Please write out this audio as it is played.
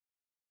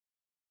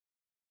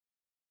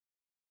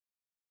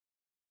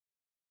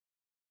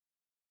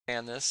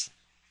expand this.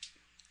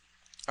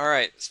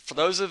 Alright, for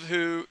those of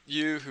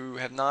you who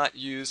have not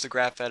used the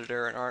graph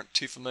editor and aren't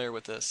too familiar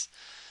with this,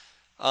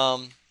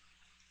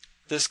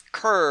 this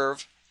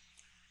curve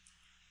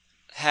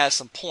has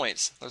some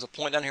points. There's a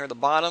point down here at the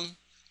bottom,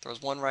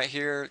 there's one right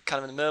here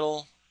kind of in the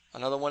middle,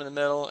 another one in the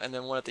middle, and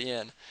then one at the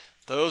end.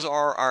 Those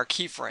are our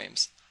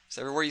keyframes.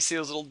 So everywhere you see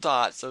those little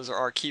dots, those are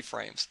our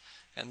keyframes.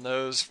 And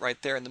those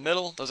right there in the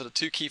middle, those are the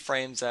two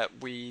keyframes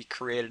that we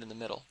created in the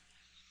middle.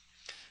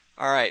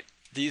 Alright,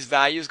 these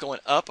values going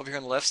up over here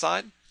on the left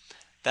side,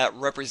 that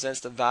represents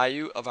the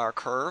value of our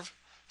curve.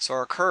 So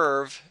our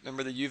curve,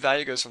 remember the u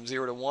value goes from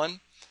 0 to 1.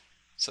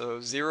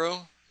 So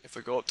 0, if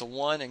we go up to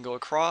 1 and go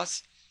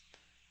across,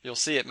 you'll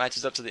see it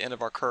matches up to the end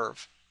of our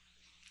curve.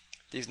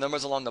 These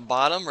numbers along the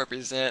bottom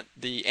represent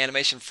the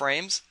animation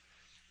frames.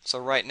 So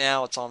right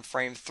now it's on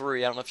frame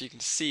 3. I don't know if you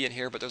can see in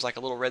here, but there's like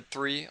a little red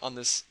 3 on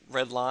this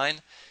red line.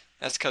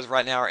 That's because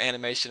right now our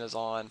animation is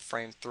on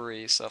frame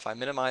 3. So if I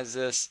minimize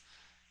this,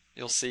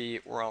 you'll see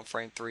we're on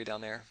frame 3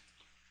 down there.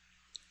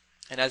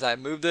 And as I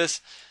move this,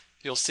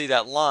 you'll see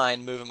that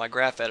line move in my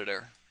graph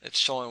editor. It's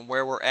showing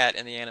where we're at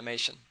in the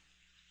animation.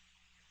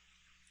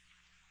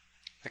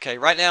 Okay,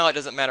 right now it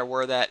doesn't matter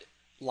where that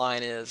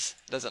line is.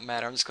 It doesn't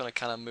matter. I'm just going to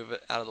kind of move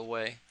it out of the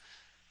way.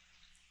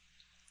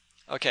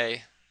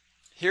 Okay,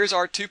 here's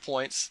our 2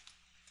 points.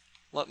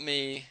 Let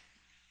me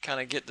kind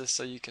of get this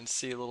so you can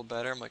see a little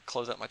better. I'm going to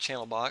close out my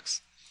channel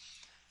box.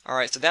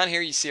 Alright, so down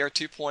here you see our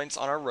 2 points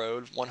on our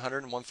road, 100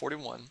 and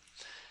 141.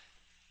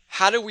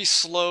 How do we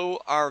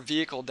slow our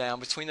vehicle down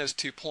between those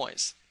 2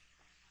 points?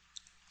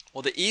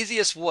 Well, the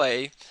easiest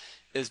way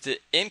is to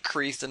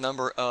increase the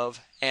number of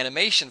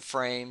animation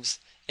frames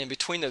in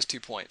between those 2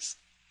 points.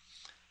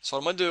 So what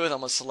I'm going to do is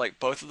I'm going to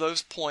select both of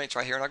those points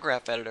right here in our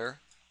graph editor,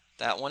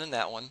 that one and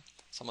that one.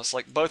 So I'm going to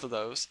select both of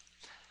those.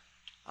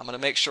 I'm going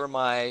to make sure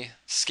my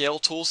scale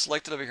tool is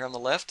selected over here on the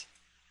left.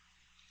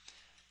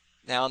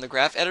 Now in the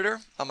graph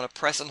editor, I'm going to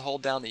press and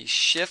hold down the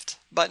shift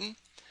button.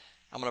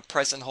 I'm going to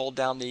press and hold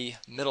down the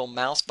middle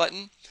mouse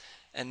button,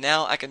 and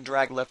now I can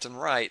drag left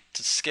and right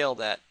to scale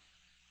that.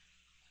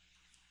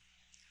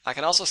 I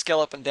can also scale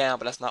up and down,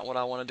 but that's not what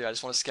I want to do. I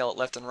just want to scale it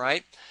left and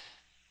right.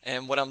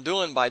 And what I'm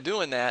doing by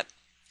doing that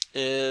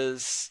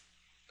is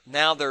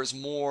now there's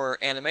more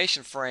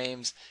animation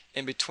frames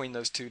in between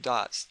those 2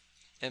 dots.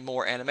 And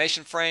more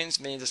animation frames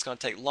means it's going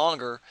to take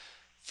longer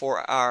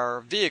for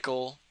our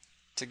vehicle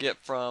to get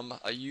from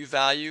a U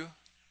value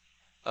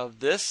of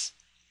this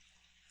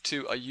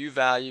to a U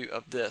value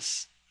of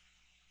this.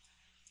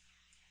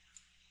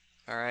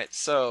 Alright,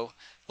 so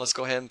let's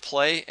go ahead and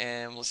play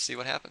and let's see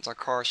what happens. Our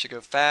car should go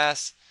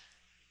fast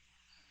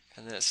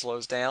and then it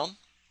slows down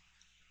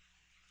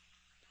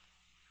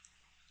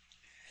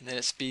and then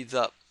it speeds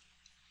up.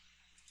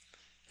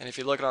 And if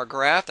you look at our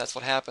graph, that's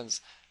what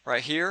happens.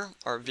 Right here,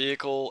 our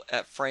vehicle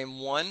at frame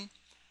 1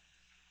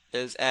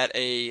 is at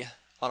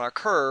on our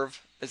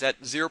curve, is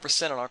at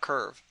 0% on our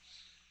curve.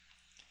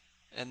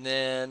 And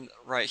then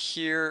right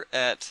here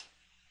at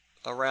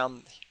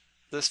around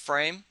this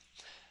frame,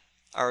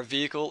 our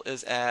vehicle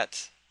is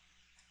at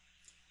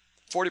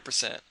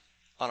 40%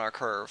 on our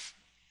curve.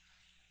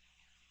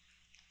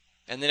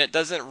 And then it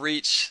doesn't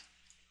reach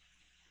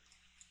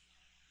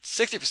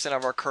 60%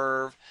 of our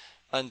curve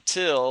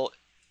until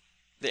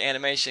the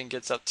animation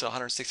gets up to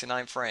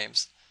 169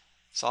 frames.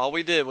 So all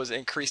we did was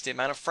increase the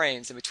amount of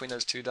frames in between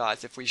those 2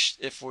 dots.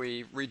 If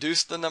we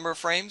reduce the number of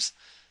frames,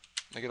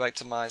 let me go back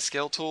to my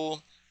scale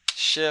tool,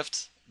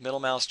 shift, middle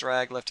mouse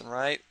drag left and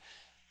right,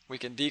 we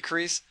can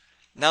decrease.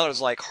 Now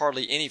there's like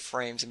hardly any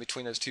frames in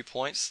between those 2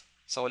 points.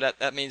 So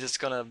that means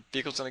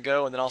vehicle's gonna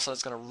go, and then all of a sudden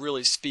it's gonna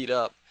really speed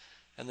up,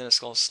 and then it's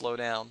gonna slow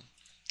down.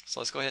 So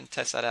let's go ahead and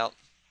test that out.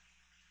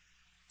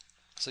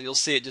 So you'll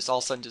see it just all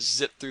of a sudden just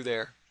zip through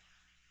there.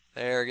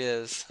 There it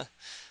is.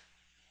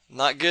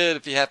 Not good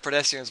if you have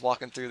pedestrians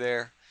walking through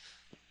there.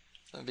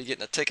 They'll be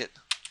getting a ticket.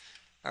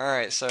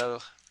 Alright, so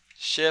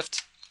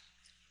shift,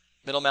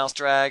 middle mouse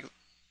drag.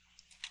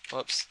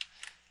 Whoops.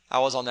 I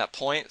was on that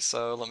point,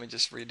 so let me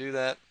just redo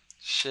that.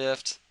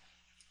 Shift.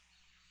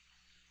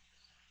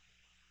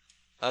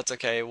 That's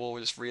okay, we'll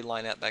just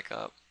reline that back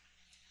up.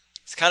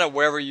 It's kind of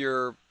wherever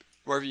you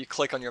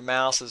click on your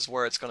mouse is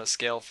where it's going to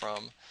scale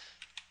from.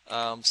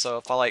 So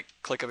if I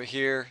click over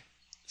here,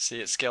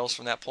 see it scales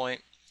from that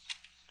point.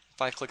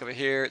 If I click over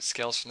here, it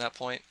scales from that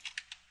point.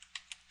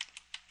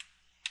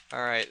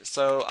 Alright,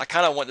 so I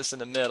kind of want this in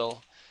the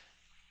middle.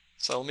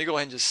 So let me go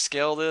ahead and just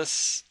scale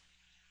this.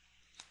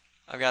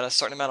 I've got a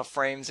certain amount of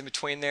frames in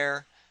between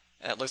there,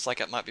 and it looks like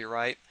it might be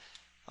right.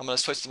 I'm going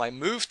to switch to my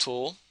move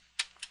tool.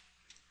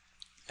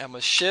 I'm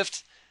going to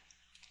shift,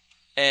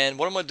 and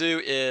what I'm going to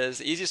do is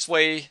the easiest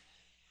way,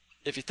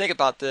 if you think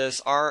about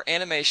this, our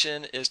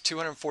animation is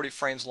 240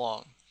 frames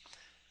long,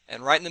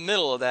 and right in the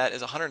middle of that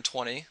is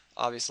 120,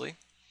 obviously.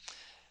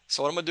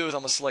 So what I'm going to do is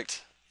I'm going to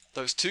select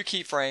those 2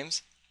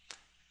 keyframes.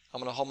 I'm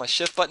going to hold my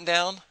shift button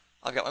down.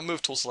 I've got my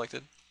move tool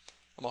selected.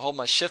 I'm going to hold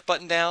my shift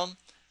button down,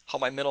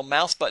 hold my middle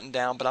mouse button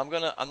down, but I'm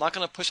not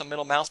going to push a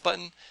middle mouse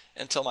button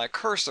until my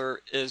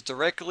cursor is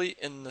directly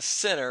in the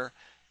center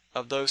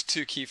of those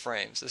two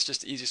keyframes. It's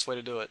just the easiest way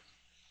to do it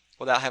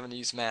without having to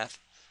use math.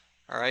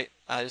 Alright,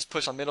 I just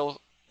push my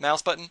middle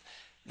mouse button.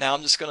 Now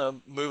I'm just going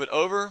to move it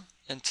over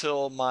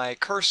until my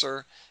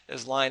cursor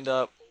is lined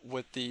up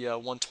with the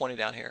 120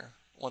 down here.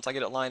 Once I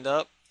get it lined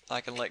up,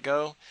 I can let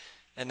go,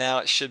 and now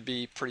it should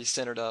be pretty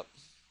centered up.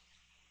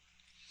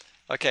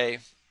 Okay,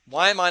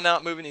 why am I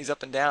not moving these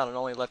up and down and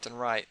only left and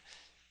right?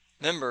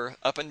 Remember,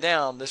 up and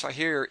down, this right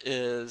here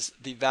is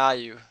the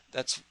value.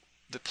 That's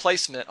the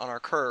placement on our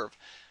curve.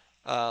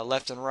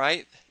 Left and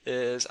right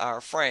is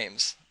our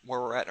frames, where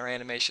we're at in our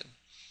animation.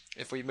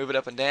 If we move it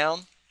up and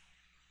down,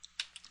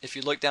 if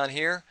you look down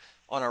here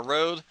on our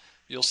road,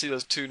 you'll see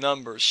those two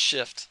numbers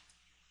shift.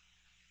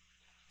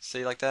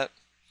 See, like that?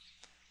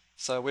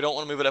 So we don't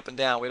want to move it up and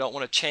down. We don't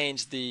want to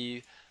change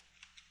the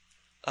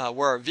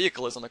where our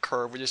vehicle is on the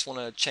curve. We just want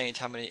to change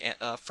how many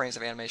frames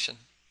of animation.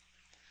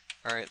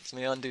 Alright, let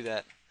me undo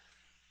that.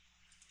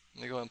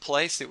 Let me go and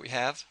play, see what we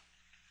have.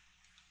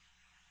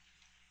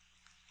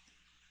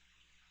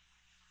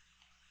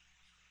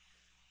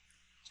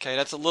 Okay,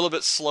 that's a little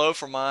bit slow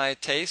for my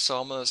taste,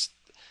 so I'm going to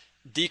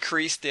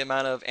decrease the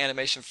amount of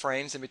animation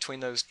frames in between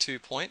those 2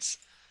 points.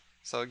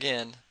 So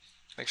again,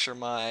 make sure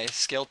my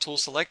scale tool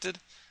selected,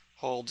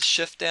 hold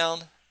shift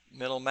down,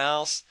 middle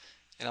mouse,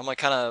 and I'm going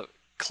to kind of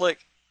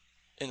click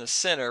in the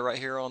center right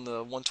here on the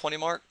 120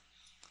 mark.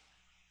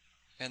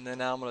 And then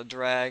now I'm going to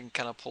drag and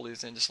kind of pull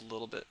these in just a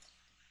little bit.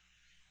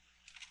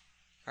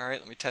 Alright,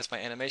 let me test my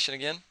animation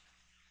again.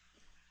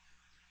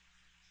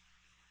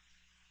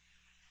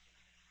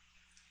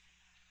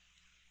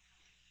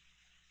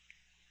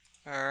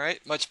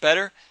 Alright, much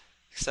better,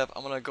 except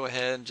I'm going to go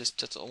ahead and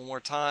just it one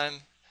more time.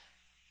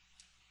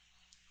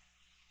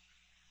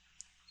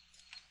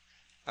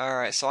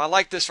 Alright, so I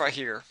like this right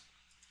here.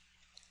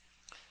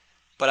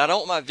 But I don't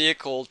want my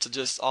vehicle to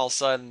just all of a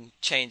sudden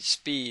change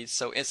speed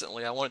so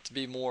instantly. I want it to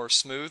be more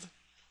smooth.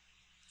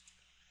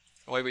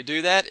 The way we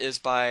do that is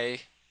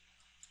by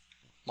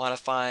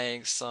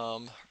modifying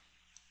some.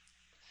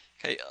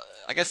 Okay,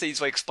 I guess the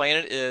easiest way to explain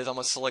it is I'm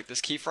going to select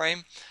this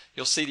keyframe.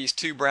 You'll see these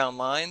two brown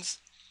lines.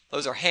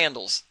 Those are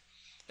handles.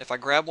 If I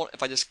grab one,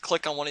 if I just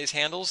click on one of these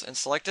handles and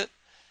select it,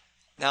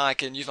 now I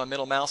can use my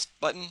middle mouse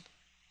button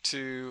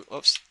to,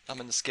 oops, I'm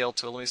in the scale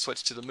tool. Let me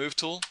switch to the move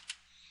tool.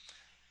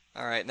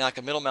 Alright, now I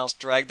can middle mouse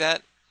drag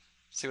that,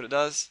 see what it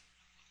does.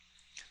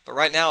 But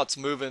right now it's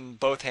moving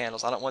both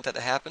handles. I don't want that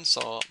to happen,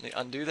 so let me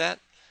undo that.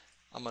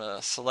 I'm going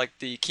to select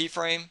the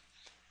keyframe,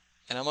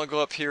 and I'm going to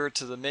go up here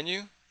to the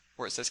menu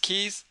where it says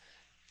keys,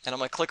 and I'm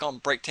going to click on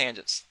break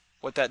tangents.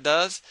 What that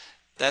does,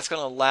 that's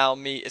going to allow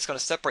me, it's going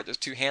to separate those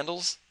two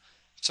handles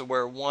to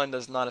where one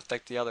does not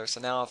affect the other.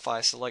 So now if I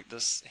select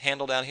this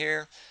handle down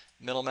here,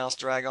 middle mouse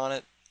drag on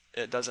it,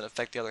 it doesn't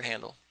affect the other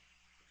handle.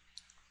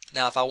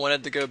 Now if I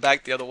wanted to go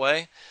back the other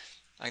way,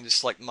 I can just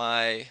select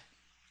my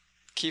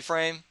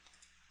keyframe,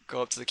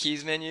 go up to the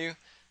keys menu,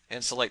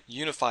 and select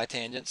unify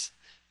tangents,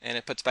 and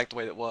it puts back the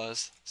way it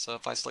was. So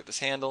if I select this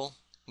handle,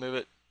 move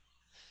it,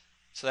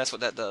 so that's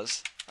what that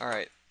does.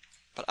 Alright,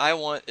 but I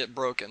want it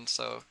broken,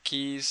 so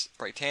keys,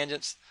 break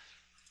tangents.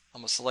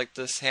 I'm going to select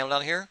this handle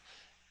down here,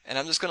 and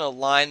I'm just going to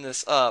line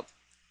this up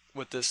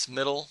with this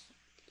middle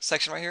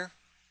section right here.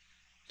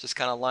 Just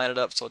kind of line it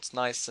up so it's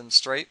nice and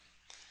straight.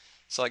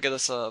 So I get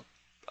us a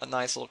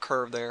nice little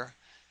curve there.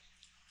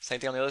 Same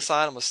thing on the other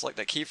side. I'm going to select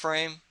that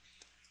keyframe,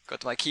 go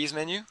to my keys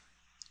menu,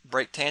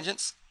 break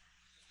tangents.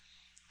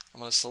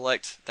 I'm going to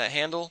select that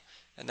handle,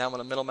 and now I'm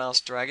going to middle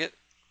mouse drag it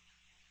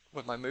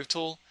with my move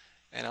tool,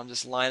 and I'm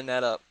just lining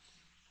that up.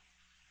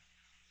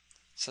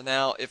 So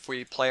now if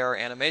we play our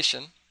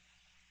animation,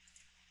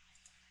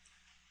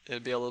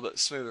 it'd be a little bit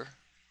smoother.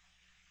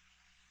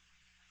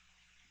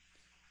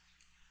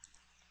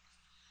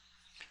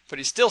 But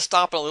he's still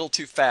stopping a little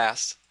too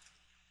fast.